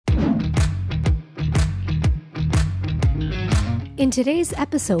In today's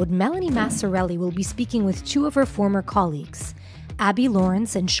episode, Melanie Massarelli will be speaking with two of her former colleagues, Abbie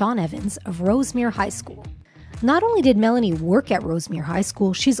Lawrence and Sean Evans of Rosemère High School. Not only did Melanie work at Rosemère High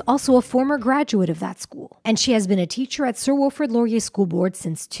School, she's also a former graduate of that school, and she has been a teacher at Sir Wilfrid Laurier School Board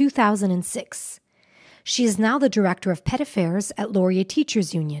since 2006. She is now the Director of Pet Affairs at Laurier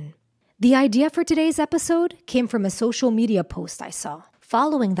Teachers Union. The idea for today's episode came from a social media post I saw.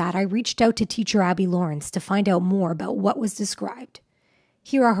 Following that, I reached out to teacher Abbie Lawrence to find out more about what was described.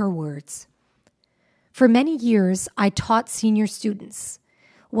 Here are her words. For many years, I taught senior students.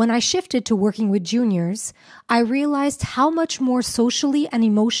 When I shifted to working with juniors, I realized how much more socially and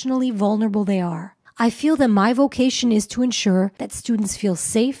emotionally vulnerable they are. I feel that my vocation is to ensure that students feel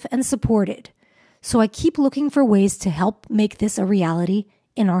safe and supported. So I keep looking for ways to help make this a reality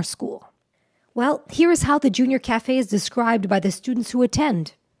in our school. Well, here is how the Junior Cafe is described by the students who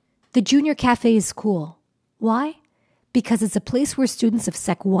attend. The Junior Cafe is cool. Why? Because it's a place where students of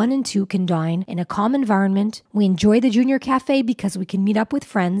Sec 1 and 2 can dine in a calm environment. We enjoy the Junior Cafe because we can meet up with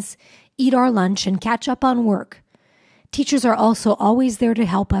friends, eat our lunch, and catch up on work. Teachers are also always there to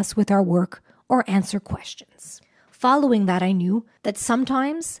help us with our work or answer questions. Following that, I knew that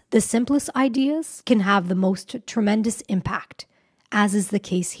sometimes the simplest ideas can have the most tremendous impact, as is the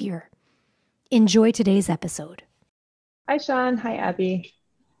case here. Enjoy today's episode. Hi, Sean. Hi, Abbie.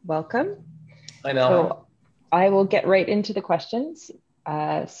 Welcome. Hi, Mel. So I will get right into the questions.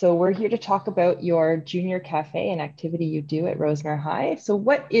 So we're here to talk about your Junior Cafe, an activity you do at Rosemère High. So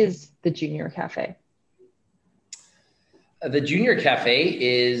what is the Junior Cafe? The Junior Cafe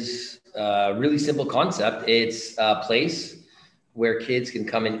is a really simple concept. It's a place where kids can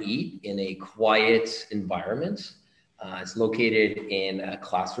come and eat in a quiet environment. It's located in a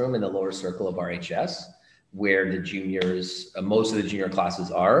classroom in the lower circle of RHS, where the juniors, most of the junior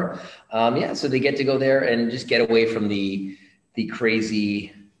classes are. So they get to go there and just get away from the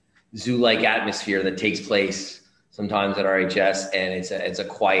crazy zoo-like atmosphere that takes place sometimes at RHS. And it's a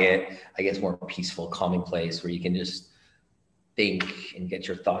quiet, I guess, more peaceful, calming place where you can just think and get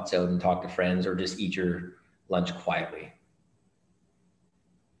your thoughts out and talk to friends or just eat your lunch quietly.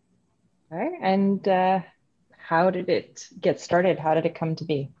 All right. And how did it get started? How did it come to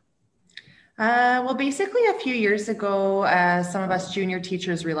be? Well, basically a few years ago, some of us junior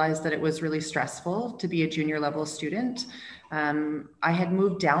teachers realized that it was really stressful to be a junior level student. I had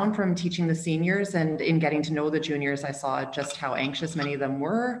moved down from teaching the seniors, and in getting to know the juniors, I saw just how anxious many of them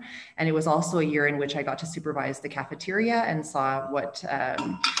were. And it was also a year in which I got to supervise the cafeteria and saw what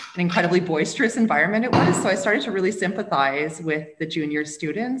an incredibly boisterous environment it was. So I started to really sympathize with the junior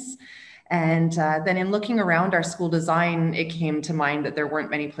students. And then in looking around our school design, it came to mind that there weren't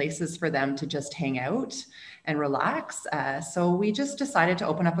many places for them to just hang out and relax. So we just decided to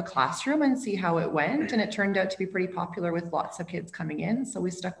open up a classroom and see how it went. And it turned out to be pretty popular with lots of kids coming in. So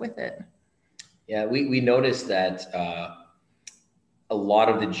we stuck with it. Yeah, we noticed that a lot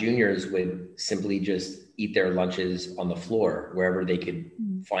of the juniors would simply just eat their lunches on the floor, wherever they could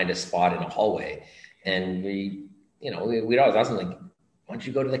find a spot in a hallway. And we'd always ask them, like, why don't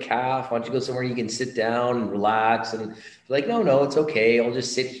you go to the caf? Why don't you go somewhere you can sit down and relax? And like, no, it's okay. I'll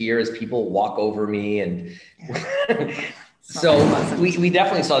just sit here as people walk over me. And so we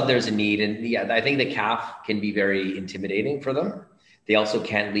definitely saw that there's a need. And yeah, I think the caf can be very intimidating for them. They also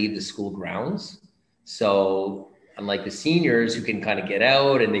can't leave the school grounds. So unlike the seniors who can kind of get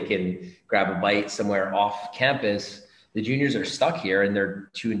out and they can grab a bite somewhere off campus, the juniors are stuck here and they're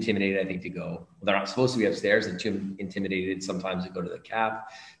too intimidated, I think, to go. They're not supposed to be upstairs and too intimidated sometimes to go to the caf.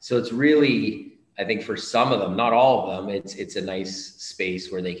 So it's really, I think for some of them, not all of them, it's a nice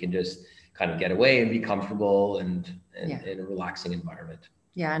space where they can just kind of get away and be comfortable and in a relaxing environment.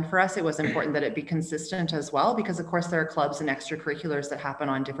 Yeah, and for us, it was important that it be consistent as well, because of course there are clubs and extracurriculars that happen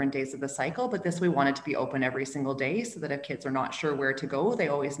on different days of the cycle, but this we wanted to be open every single day so that if kids are not sure where to go, they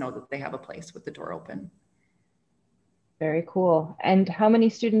always know that they have a place with the door open. Very cool. And how many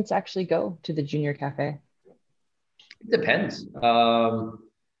students actually go to the Junior Cafe? It depends.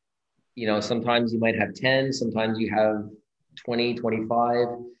 Sometimes you might have 10, sometimes you have 20, 25.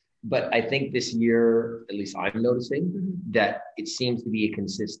 But I think this year, at least I'm noticing, that it seems to be a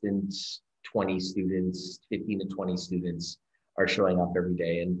consistent 20 students, 15 to 20 students are showing up every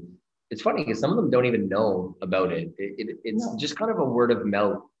day. And it's funny because some of them don't even know about it. It's just kind of a word of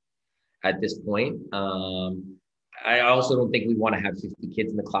mouth at this point. I also don't think we want to have 50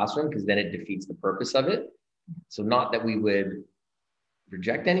 kids in the classroom because then it defeats the purpose of it. So not that we would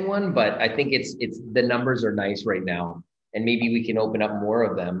reject anyone, but I think it's the numbers are nice right now. And maybe we can open up more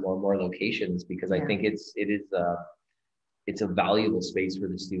of them or more locations because I think it's a valuable space for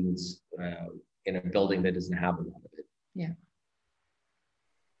the students in a building that doesn't have a lot of it. Yeah.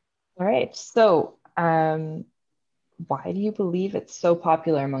 All right. So, why do you believe it's so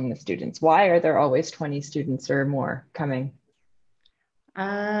popular among the students? Why are there always 20 students or more coming?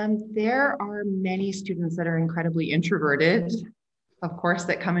 There are many students that are incredibly introverted, of course,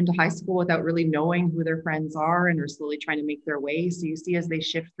 that come into high school without really knowing who their friends are and are slowly trying to make their way. So you see as they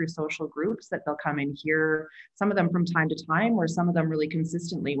shift through social groups that they'll come in here, some of them from time to time, or some of them really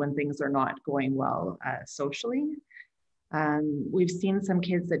consistently when things are not going well socially. We've seen some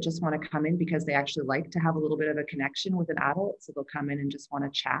kids that just want to come in because they actually like to have a little bit of a connection with an adult. So they'll come in and just want to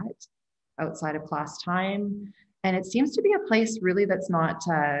chat outside of class time. And it seems to be a place really that's not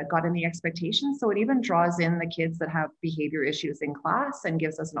got any expectations. So it even draws in the kids that have behavior issues in class and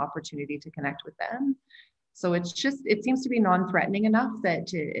gives us an opportunity to connect with them. So it's just, it seems to be non-threatening enough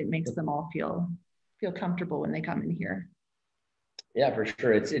that it makes them all feel comfortable when they come in here. Yeah, for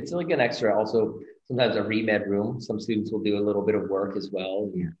sure. It's like an extra, also sometimes a re-med room. Some students will do a little bit of work as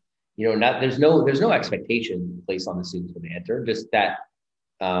well. Yeah. You know, there's no expectation placed on the students when they enter, just that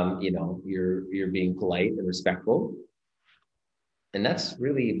you know, you're being polite and respectful. And that's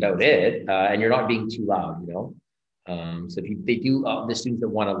really about it. And you're not being too loud, you know. So if they do, the students that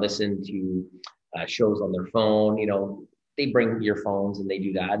want to listen to shows on their phone, you know, they bring your phones and they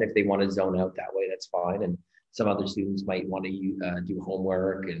do that. If they want to zone out that way, that's fine. And some other students might want to do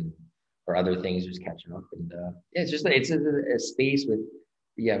homework and or other things, just catching up. And yeah, it's a space with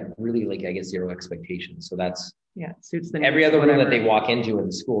really, like, I guess, zero expectations. So that's suits the every other room that they walk into in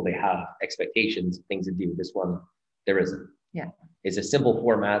the school, they have expectations, things to do. This one, there isn't. Yeah. It's a simple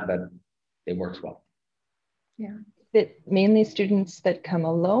format, but it works well. Yeah. Is it mainly students that come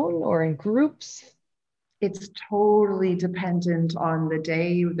alone or in groups? It's totally dependent on the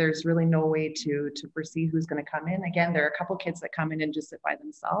day. There's really no way to foresee who's going to come in. Again, there are a couple kids that come in and just sit by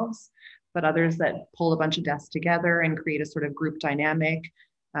themselves, but others that pull a bunch of desks together and create a sort of group dynamic.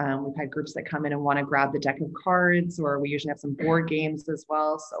 We've had groups that come in and want to grab the deck of cards, or we usually have some board games as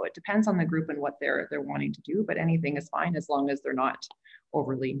well. So it depends on the group and what they're wanting to do, but anything is fine as long as they're not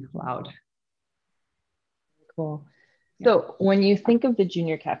overly loud. Cool. So when you think of the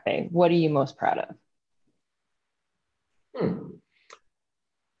Junior Cafe, what are you most proud of?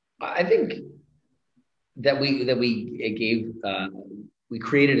 I think that we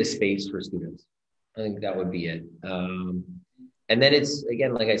created a space for students. I think that would be it. And then it's,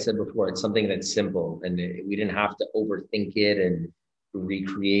 again, like I said before, it's something that's simple, and we didn't have to overthink it and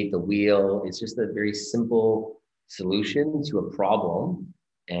recreate the wheel. It's just a very simple solution to a problem,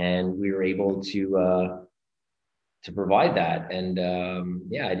 and we were able to provide that. And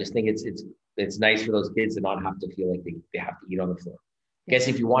I just think it's nice for those kids to not have to feel like they have to eat on the floor. I guess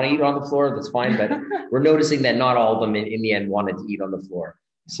if you want to eat on the floor, that's fine, but we're noticing that not all of them in the end wanted to eat on the floor.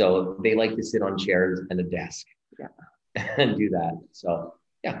 So they like to sit on chairs and a desk. Yeah. And do that. So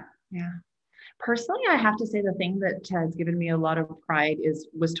yeah. Personally, I have to say the thing that has given me a lot of pride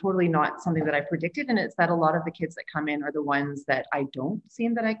was totally not something that I predicted, and it's that a lot of the kids that come in are the ones that I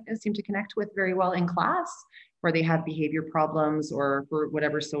seem to connect with very well in class, where they have behavior problems or for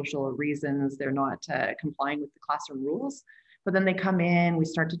whatever social reasons they're not complying with the classroom rules. But then they come in, we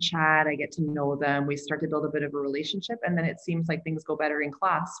start to chat, I get to know them, we start to build a bit of a relationship, and then it seems like things go better in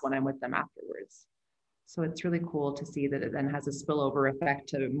class when I'm with them afterwards. So it's really cool to see that it then has a spillover effect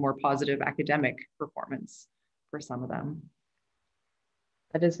to more positive academic performance for some of them.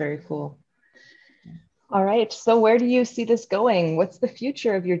 That is very cool. All right. So where do you see this going? What's the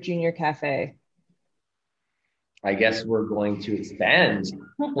future of your Junior Cafe? I guess we're going to expand.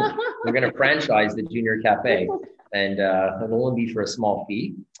 We're going to franchise the Junior Cafe, and it'll only be for a small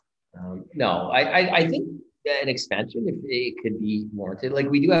fee. I think an expansion, if it could be warranted. Like,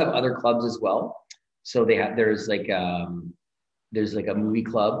 we do have other clubs as well. So there's like a movie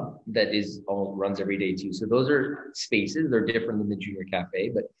club that runs every day too. So those are spaces. They're different than the Junior Cafe,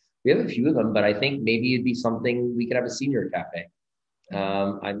 but we have a few of them. But I think maybe it'd be something we could have a senior cafe.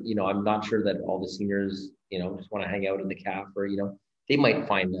 I'm not sure that all the seniors, just want to hang out in the cafe, or they might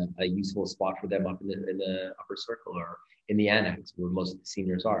find a useful spot for them up in the upper circle or in the annex where most of the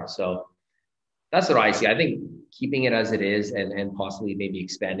seniors are. So that's what I see. I think keeping it as it is and possibly maybe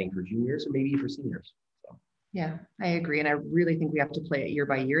expanding for juniors or maybe for seniors. So. Yeah, I agree. And I really think we have to play it year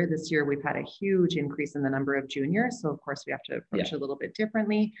by year. This year, we've had a huge increase in the number of juniors. So of course we have to approach it a little bit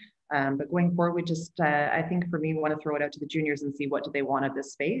differently. But going forward, we just, I think for me, we want to throw it out to the juniors and see what do they want of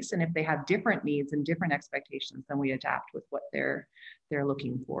this space. And if they have different needs and different expectations, then we adapt with what they're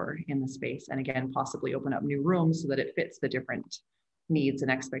looking for in the space. And again, possibly open up new rooms so that it fits the different needs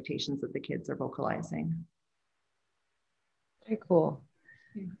and expectations that the kids are vocalizing. Very cool.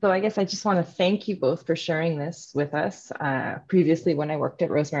 So I guess I just want to thank you both for sharing this with us. Previously, when I worked at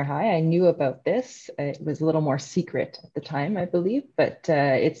Rosemère High, I knew about this. It was a little more secret at the time, I believe, but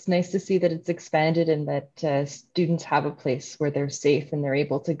it's nice to see that it's expanded and that students have a place where they're safe and they're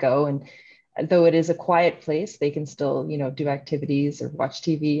able to go. And though it is a quiet place, they can still, do activities or watch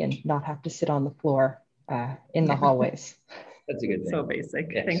TV and not have to sit on the floor in the hallways. That's a good thing. So basic.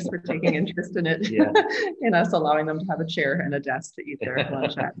 Yes. Thanks for taking interest in it. Yeah. And us allowing them to have a chair and a desk to eat their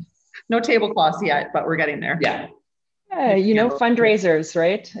lunch at. No tablecloths yet, but we're getting there. Yeah. Fundraisers,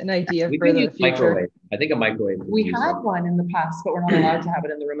 right? An idea We for can the use future. microwave. I think a microwave. We had one in the past, but we're not allowed to have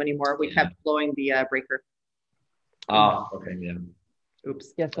it in the room anymore. We kept blowing the breaker. Oh, okay, yeah.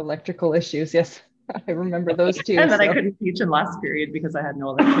 Oops. Yes, electrical issues. Yes, I remember those too. And then I couldn't teach in last period because I had no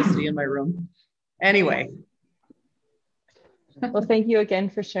electricity in my room. Anyway. Well, thank you again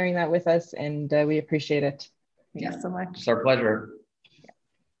for sharing that with us, and we appreciate it. Thanks so much. It's our pleasure.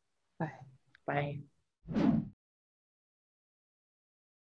 Bye. Bye.